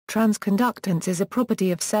Transconductance is a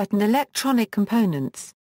property of certain electronic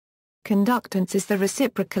components. Conductance is the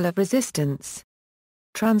reciprocal of resistance.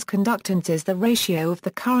 Transconductance is the ratio of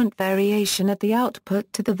the current variation at the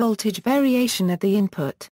output to the voltage variation at the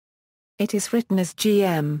input. It is written as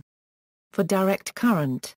Gm. For direct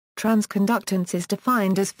current, transconductance is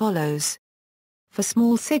defined as follows. For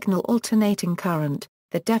small signal alternating current,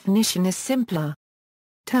 the definition is simpler.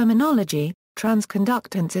 Terminology: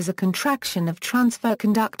 transconductance is a contraction of transfer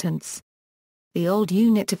conductance. The old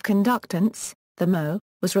unit of conductance, the mho,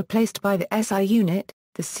 was replaced by the SI unit,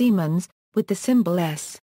 the Siemens, with the symbol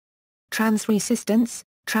S. Transresistance,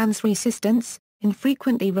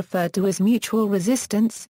 infrequently referred to as mutual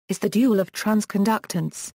resistance, is the dual of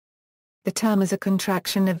transconductance. The term is a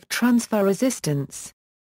contraction of transfer resistance.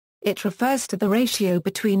 It refers to the ratio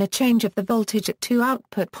between a change of the voltage at two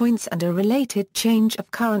output points and a related change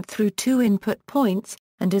of current through two input points,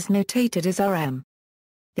 and is notated as Rm.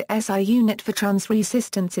 The SI unit for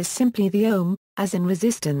transresistance is simply the ohm, as in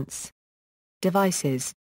resistance.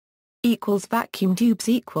 Devices vacuum tubes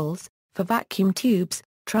For vacuum tubes,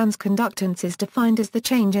 transconductance is defined as the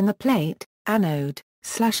change in the plate,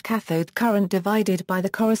 anode/cathode current divided by the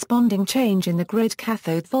corresponding change in the grid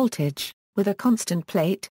cathode voltage, with a constant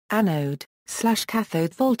plate,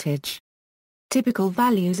 anode/cathode voltage. Typical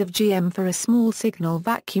values of Gm for a small signal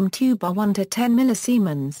vacuum tube are 1 to 10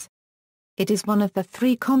 millisiemens. It is one of the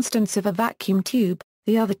three constants of a vacuum tube,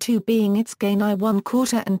 the other two being its gain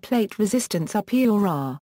I1/4 and plate resistance P or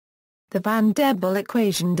R. The Van der Waals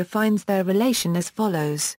equation defines their relation as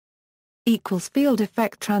follows. Field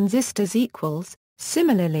effect transistors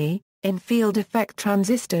Similarly, in field effect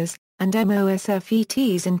transistors, and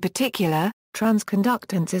MOSFETs in particular,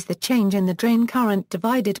 transconductance is the change in the drain current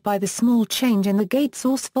divided by the small change in the gate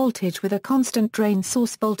source voltage with a constant drain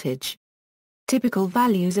source voltage. Typical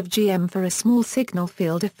values of Gm for a small signal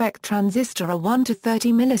field effect transistor are 1 to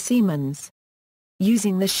 30 millisiemens.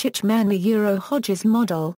 Using the Schichman-Hodges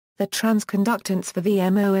model, the transconductance for the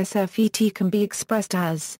MOSFET can be expressed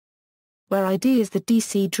as where ID is the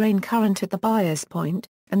DC drain current at the bias point,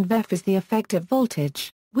 and VEF is the effective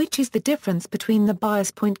voltage, which is the difference between the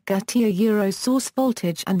bias point gate source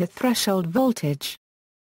voltage and the threshold voltage.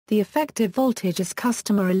 The effective voltage is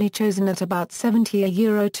customarily chosen at about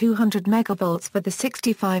 70 200 MV for the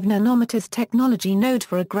 65 nanometers technology node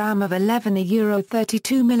for a gram of 11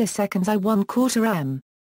 32 milliseconds I1/4 m.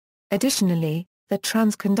 Additionally, the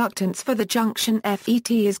transconductance for the junction FET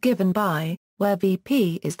is given by, where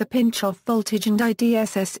Vp is the pinch-off voltage and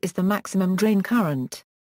IDSS is the maximum drain current.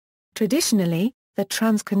 Traditionally, the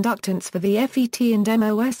transconductance for the FET and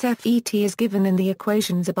MOSFET is given in the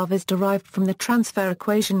equations above as derived from the transfer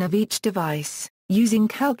equation of each device, using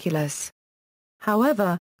calculus.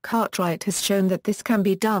 However, Cartwright has shown that this can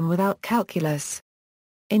be done without calculus.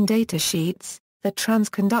 In datasheets, the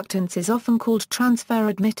transconductance is often called transfer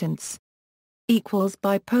admittance.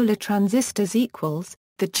 Bipolar transistors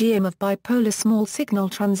The Gm of bipolar small signal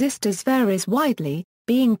transistors varies widely,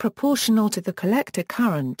 being proportional to the collector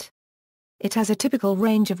current. It has a typical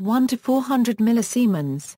range of 1 to 400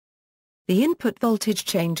 millisiemens. The input voltage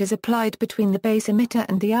change is applied between the base emitter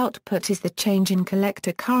and the output is the change in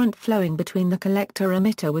collector current flowing between the collector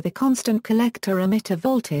emitter with a constant collector emitter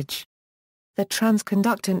voltage. The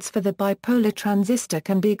transconductance for the bipolar transistor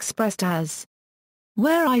can be expressed as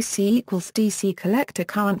where IC equals DC collector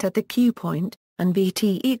current at the Q point, and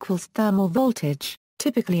VT equals thermal voltage,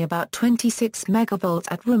 typically about 26 MV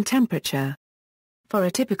at room temperature. For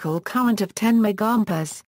a typical current of 10 mA,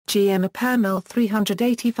 Gm per mil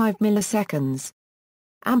 385 milliseconds.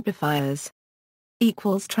 Amplifiers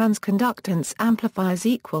transconductance amplifiers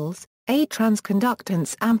A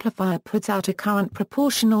transconductance amplifier puts out a current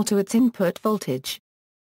proportional to its input voltage.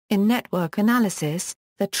 In network analysis,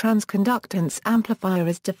 the transconductance amplifier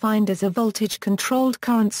is defined as a voltage-controlled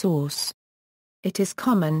current source. It is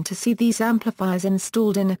common to see these amplifiers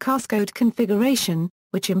installed in a cascade configuration,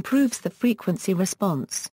 which improves the frequency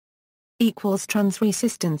response.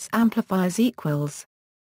 Transresistance amplifiers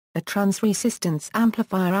A transresistance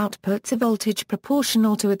amplifier outputs a voltage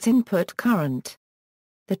proportional to its input current.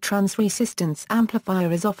 The transresistance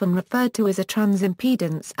amplifier is often referred to as a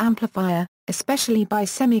transimpedance amplifier, especially by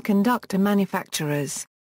semiconductor manufacturers.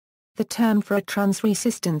 The term for a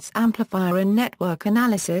transresistance amplifier in network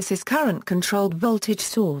analysis is current-controlled voltage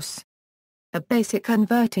source. A basic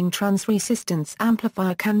converting transresistance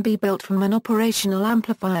amplifier can be built from an operational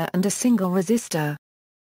amplifier and a single resistor.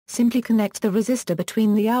 Simply connect the resistor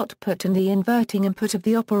between the output and the inverting input of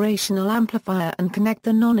the operational amplifier and connect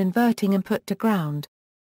the non-inverting input to ground.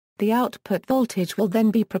 The output voltage will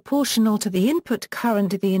then be proportional to the input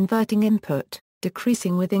current of the inverting input.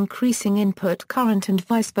 decreasing with increasing input current and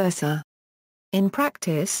vice versa. In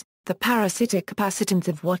practice, the parasitic capacitance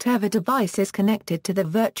of whatever device is connected to the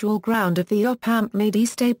virtual ground of the op-amp may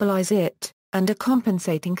destabilize it, and a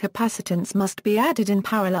compensating capacitance must be added in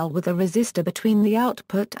parallel with a resistor between the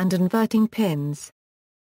output and inverting pins.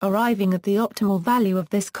 Arriving at the optimal value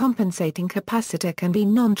of this compensating capacitor can be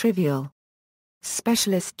non-trivial.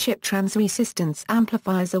 Specialist chip transresistance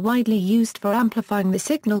amplifiers are widely used for amplifying the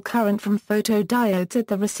signal current from photodiodes at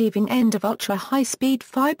the receiving end of ultra-high-speed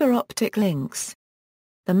fiber optic links.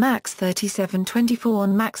 The MAX 3724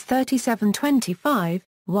 and MAX 3725,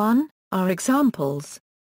 1, are examples.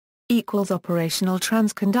 Operational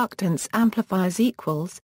transconductance amplifiers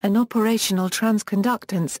An operational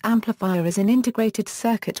transconductance amplifier is an integrated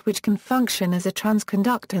circuit which can function as a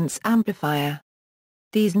transconductance amplifier.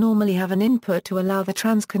 These normally have an input to allow the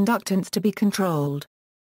transconductance to be controlled.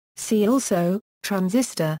 See also,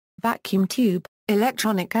 transistor, vacuum tube,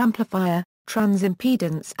 electronic amplifier,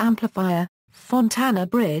 transimpedance amplifier, Fontana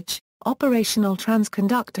bridge, operational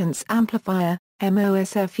transconductance amplifier,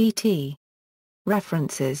 MOSFET.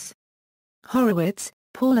 References: Horowitz,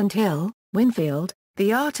 Paul and Hill, Winfield,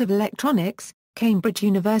 The Art of Electronics, Cambridge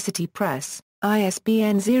University Press,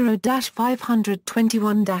 ISBN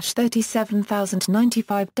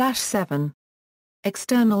 0-521-37095-7.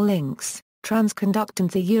 External links: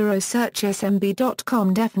 Transconductance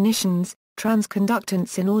Eurosearch.smb.com. Definitions: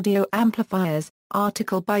 Transconductance in audio amplifiers,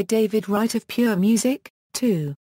 article by David Wright of Pure Music, 2.